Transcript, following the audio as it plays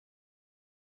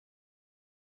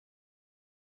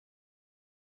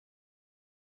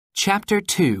Chapter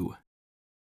 2.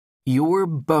 Your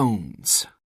bones.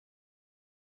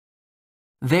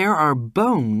 There are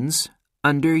bones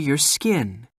under your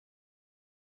skin.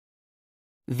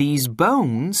 These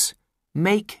bones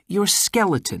make your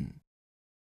skeleton.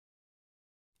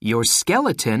 Your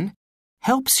skeleton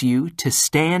helps you to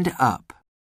stand up.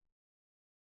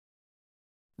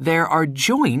 There are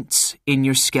joints in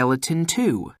your skeleton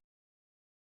too.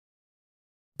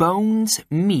 Bones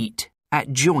meet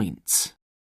at joints.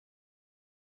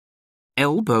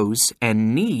 Elbows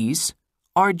and knees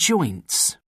are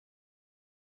joints.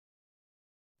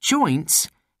 Joints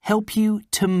help you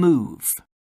to move.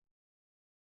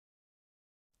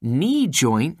 Knee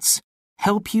joints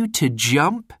help you to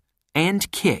jump and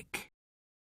kick.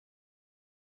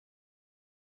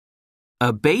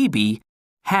 A baby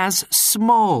has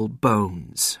small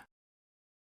bones.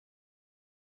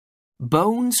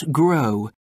 Bones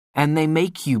grow and they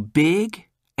make you big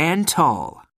and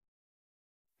tall.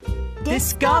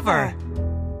 Discover!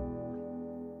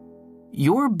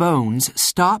 Your bones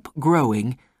stop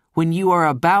growing when you are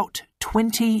about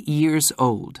 20 years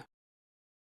old.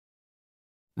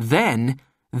 Then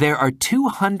there are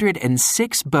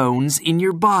 206 bones in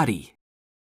your body.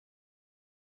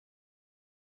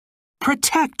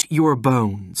 Protect your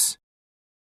bones.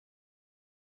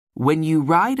 When you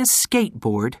ride a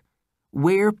skateboard,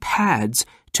 wear pads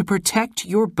to protect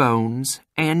your bones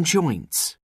and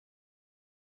joints.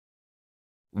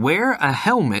 Wear a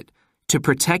helmet to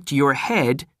protect your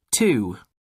head, too.